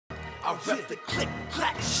I rep the click,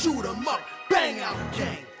 clack, shoot 'em up, bang out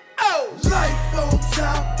gang. Oh, life on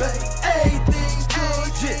top, baby, everything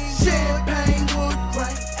good. Champagne wood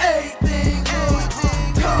grain, everything good.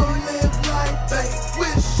 Come live life, baby,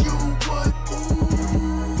 wish you would.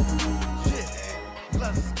 Ooh, yeah,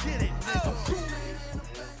 let's get it, nigga.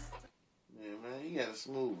 Yeah, man, he got a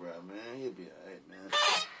smooth rap, man. He'll be alright, man.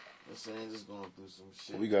 I'm saying, just going through some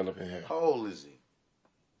shit. We got up in here. How old is he?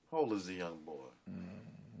 How old is the young boy?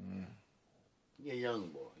 Yeah, young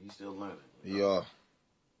boy. He's still learning. Yeah.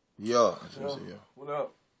 What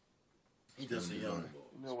up? He just a young boy.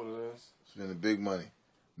 You know what it is. Spending big money.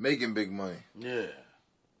 Making big money. Yeah.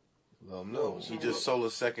 Let him know. He just sold a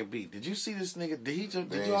second beat. Did you see this nigga? Did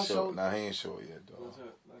y'all show? Nah, he ain't show it yet, dog.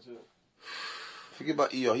 That's it. Forget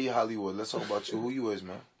about E.O. He Hollywood. Let's talk about you. Who you is,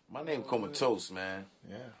 man? My name Comatoze, man.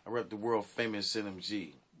 Yeah. I rep the world famous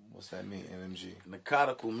NMG. What's that mean, NMG?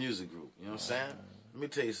 Narcotical music group. You know what I'm saying? Let me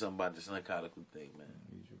tell you something about this Narcotical thing, man.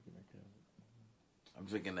 You drinking that cabbage? I'm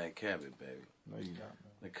drinking that cabbage, baby. No, you not,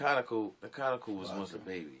 man. Narcotical was once a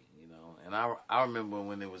baby, you know. And I remember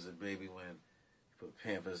when it was a baby when you put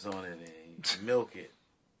Pampers on it and you milk it.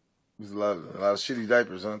 There's a lot of shitty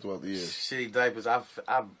diapers, huh, throughout the years. Shitty diapers. I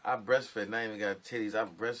breastfed. And I ain't even got titties. I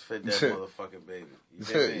breastfed that motherfucking baby. You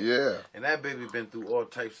get me? Yeah. And that baby been through all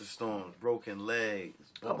types of storms, broken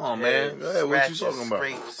legs. Come on, man. Hey, what you talking about?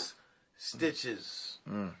 Scrapes, stitches.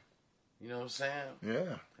 You know what I'm saying?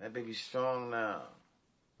 Yeah. That baby's strong now.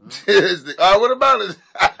 All right, what about it?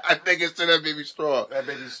 I think it's to that baby strong. That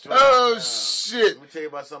baby's strong. Oh, now. shit. Let me tell you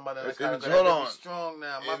about somebody that Hold that on. baby's strong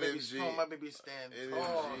now. My baby's strong. My baby's standing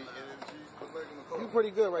tall. You pretty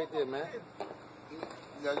good right there, man.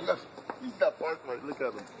 Yeah, you got parked right. Look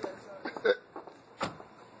at him.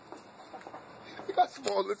 He got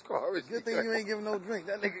small this car. Good thing you ain't giving no drink.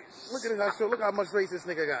 That nigga, look at this. Look how much race this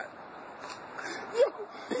nigga got. Yo,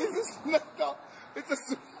 it's a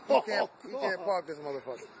small car. You can't park this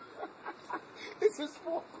motherfucker. It's a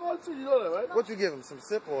small car too, you know that, right? What you give him? Some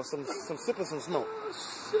sip or some sip or some smoke? Oh,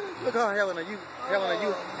 shit. Look how hailing a UPS.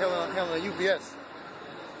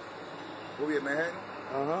 What, we at Manhattan?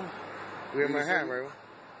 Uh-huh. We're in Manhattan, right?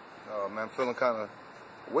 Oh, man, I'm feeling kind of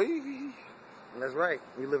wavy. That's right.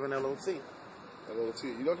 We live in LOT. LOT.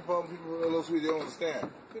 You know the problem people with LOT, they don't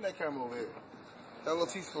understand. Put that camera over here.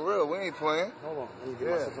 LOT's for real. We ain't playing. Hold on. Let me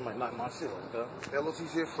get myself. Somebody knock my shit off, dog.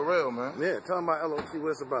 LOT's here for real, man. Yeah, tell them about LOT,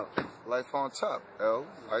 what it's about. Life on top.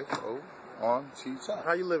 Life on T top.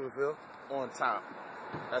 How you living, Phil? On top.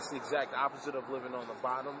 That's the exact opposite of living on the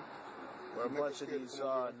bottom. A bunch of these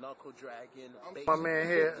knuckle dragging. My man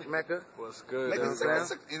here, Mecca. What's good? Make You know it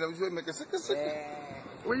sick. You know, you make it sick.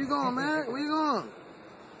 Where you going, man? Where you going?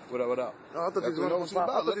 What up? Oh, I thought you was running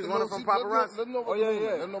from paparazzi. Let them know about the movement.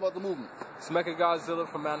 Let them know about the movement. It's Mecha Godzilla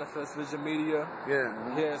from Manifest Vision Media.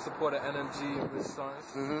 Yeah. Here in support of NMG and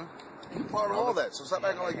Richsonz. You part of all that, so stop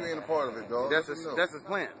acting like you ain't a part of it, dog. That's his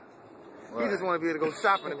plan. Right. He just want to be able to go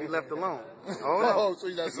shopping and be left alone. Oh, no. So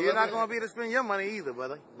You're not going to be able to spend your money either,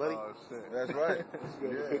 buddy. Oh, shit. That's right. We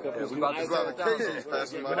about to There's a lot of occasions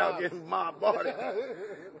passing by. Without getting mob body.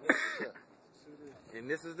 And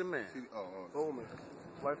this is the man. Boom.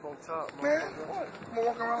 Life on top, Man, what? I'm gonna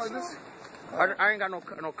walk around like this? I ain't got no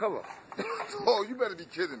cover. Oh, you better be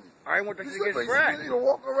kidding me. I ain't want that You to get like scratched. you to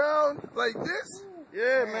walk around like this?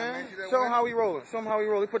 Yeah, man. Show him how we rolling. Show him how we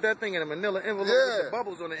rolling. Put that thing in a manila envelope with the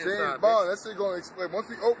bubbles on the inside. James Bond, that shit gonna explain. Once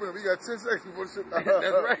we open it, we got 10 seconds before the shit.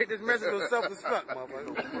 That's right. This message was self-destruct,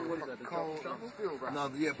 motherfucker.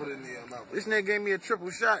 No, yeah, put it in the mouth. This nigga gave me a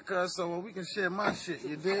triple shot, cuz, so we can share my shit.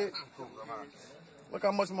 You dig? Look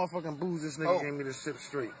how much motherfucking booze this nigga gave me to sip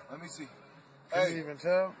straight. Let me see. Can you even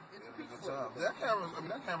tell? That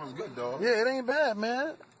camera's good, dog. Yeah, it ain't bad,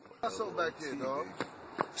 man. That's so back here, dog.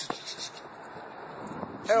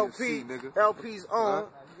 LP's on.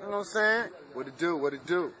 You know what I'm saying? What it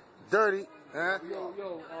do? Dirty. Huh?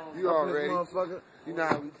 You already. Motherfucker. You know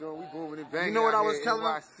how we doing? We booming and banging. You know what I was telling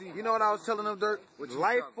them? them? You know what I was telling them, Dirt?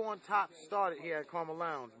 Life on Top started here at Karma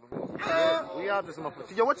Lounge. We out this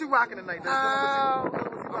motherfucker. Yo, what you rocking tonight, Dirt? I'm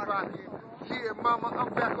rocking. Yeah, mama, I'm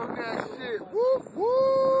back on that shit. Woo,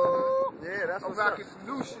 woo. Yeah, that's what's I'm rocking some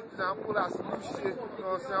new shit now. I pull out some new shit. You know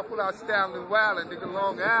what I'm saying? I pull out Styling and Wildin', nigga,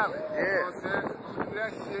 Long Island. Yeah. You know what I'm saying? I'm gonna do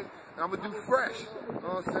that shit. And I'm gonna do fresh. You know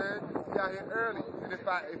what I'm saying? Be out here early. And if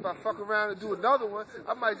I fuck around and do another one,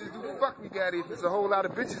 I might just do Fuck Me Daddy if there's a whole lot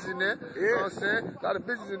of bitches in there. Yeah. You know what I'm saying? A lot of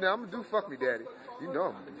bitches in there. I'm gonna do Fuck Me Daddy. You know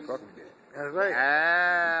I'm gonna do Fuck Me Daddy. That's right.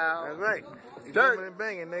 Ow. That's right. Dirt. And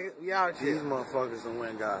banging, nigga. We out here. These motherfuckers done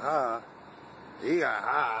went and got high. He got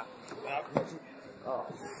high. Oh,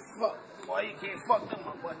 fuck. Boy, you can't fuck them,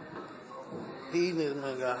 my boy. These niggas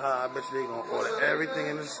man got high. I bet you they gonna order everything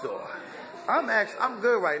in the store. I'm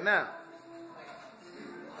good right now.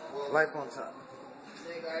 Life on top.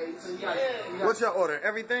 What y'all order?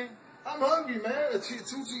 Everything? I'm hungry, man. 2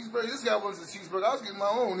 cheeseburgers. This guy wants a cheeseburger. I was getting my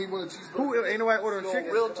own. He wanted a cheeseburger. Who ain't nobody ordering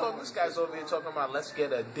chicken? Real talk, this guy's over here talking about let's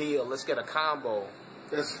get a deal, let's get a combo.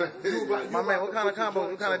 That's My man, what kind of combos,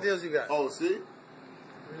 what kind of deals you got? Oh, see?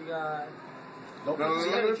 We got... Don't No,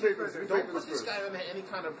 put this guy under any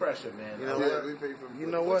kind of pressure, man. You know Yeah, what? we pay for You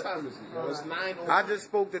know what? What time is it? It was 9 over. I just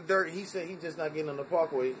spoke to Dirt. He said he just not getting on the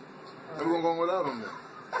Parkway. We're going to go without him then.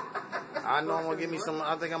 I know I'm gonna give me some.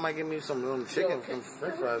 I think I might give me some chicken from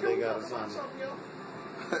French fries they got or something.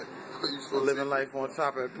 Living life on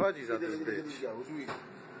top at Pudgies out this bitch. What you eat?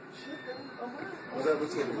 What's that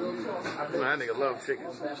between you? That nigga love chicken.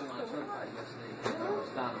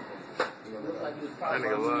 That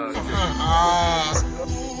nigga love chicken.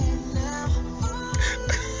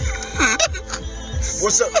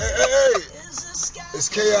 What's up? Hey, it's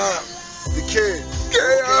K.I. the Kid.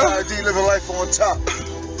 K.I.D. living life on top.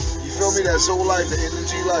 You feel me? That's whole life, the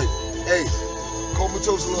NMG life. Hey,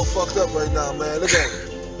 Comatoze a little fucked up right now, man. Look at him.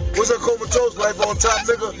 What's up, Comatoze? Life on top,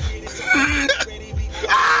 nigga.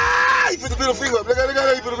 He put the middle finger up. Look at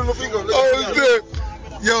that. He put the middle finger up. Oh, shit.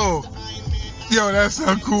 Yo, that's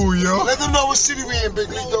so cool, yo. Let them know what city we in, Big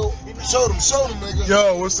League, though. Show them, nigga.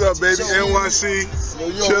 Yo, what's up, baby? NYC,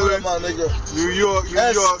 chillin'. My nigga. New York.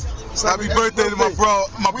 Happy birthday to my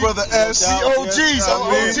brother S. OGs, I'm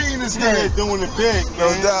OG in this game. Doing it big, no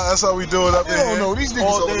doubt. That's how we do it up They here. don't know. These niggas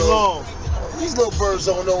all don't day know. long. These little birds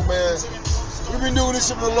don't know, man. We've been doing this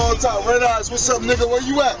shit for a long time. Red Eyes, what's up, nigga? Where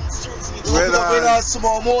you at? Red Eyes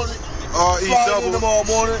tomorrow morning. R-E-double. Tomorrow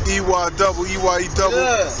morning. E-Y-double. E-Y-E double.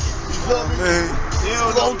 Yeah. You feel me?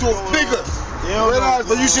 We're going to do it bigger. Red Eyes,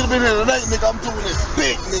 but you should have been here tonight, nigga. I'm doing it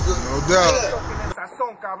big, nigga. No doubt. Yeah.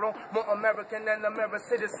 Son, cabrón, more American than American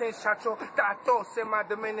citizens, chacho. Tatos in my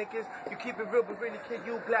Dominicans. You keep it real, but really kick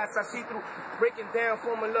you glass. I see through breaking down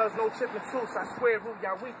formulas, no tipping tools. I swear, Roo,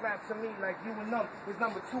 y'all weak rap to me like you and them. It's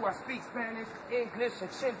number 2. I speak Spanish, English, and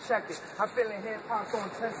chin checking. I'm feeling hip hop on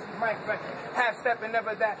intensity, mic record. Half stepping,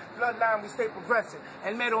 never that. Bloodline, we stay progressing.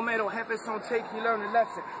 And metal, habits on take, you learn a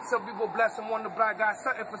lesson. Some people bless them on the block, got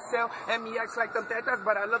something for sale. MEX like them that's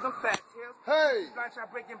but I love them fat tails. Hey. Blind shot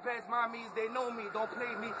breaking beds, mommies, they know me. Don't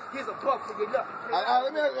play me. Here's a buck for your luck.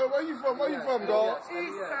 Let me ask you, where you from? Where you from, dog?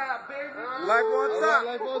 East side, baby. Life on top.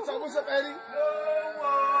 Life on top. What's up, Eddie?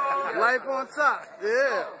 Life on top.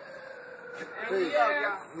 Yeah.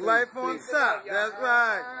 Life on top. That's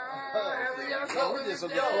right.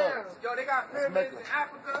 Yo, they got pyramids in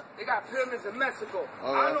Africa. They got pyramids in Mexico. I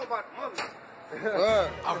don't know about the others.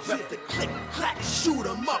 I rip the click, clack, shoot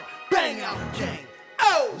 'em up, bang out gang.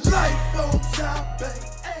 Oh, life on top,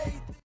 baby.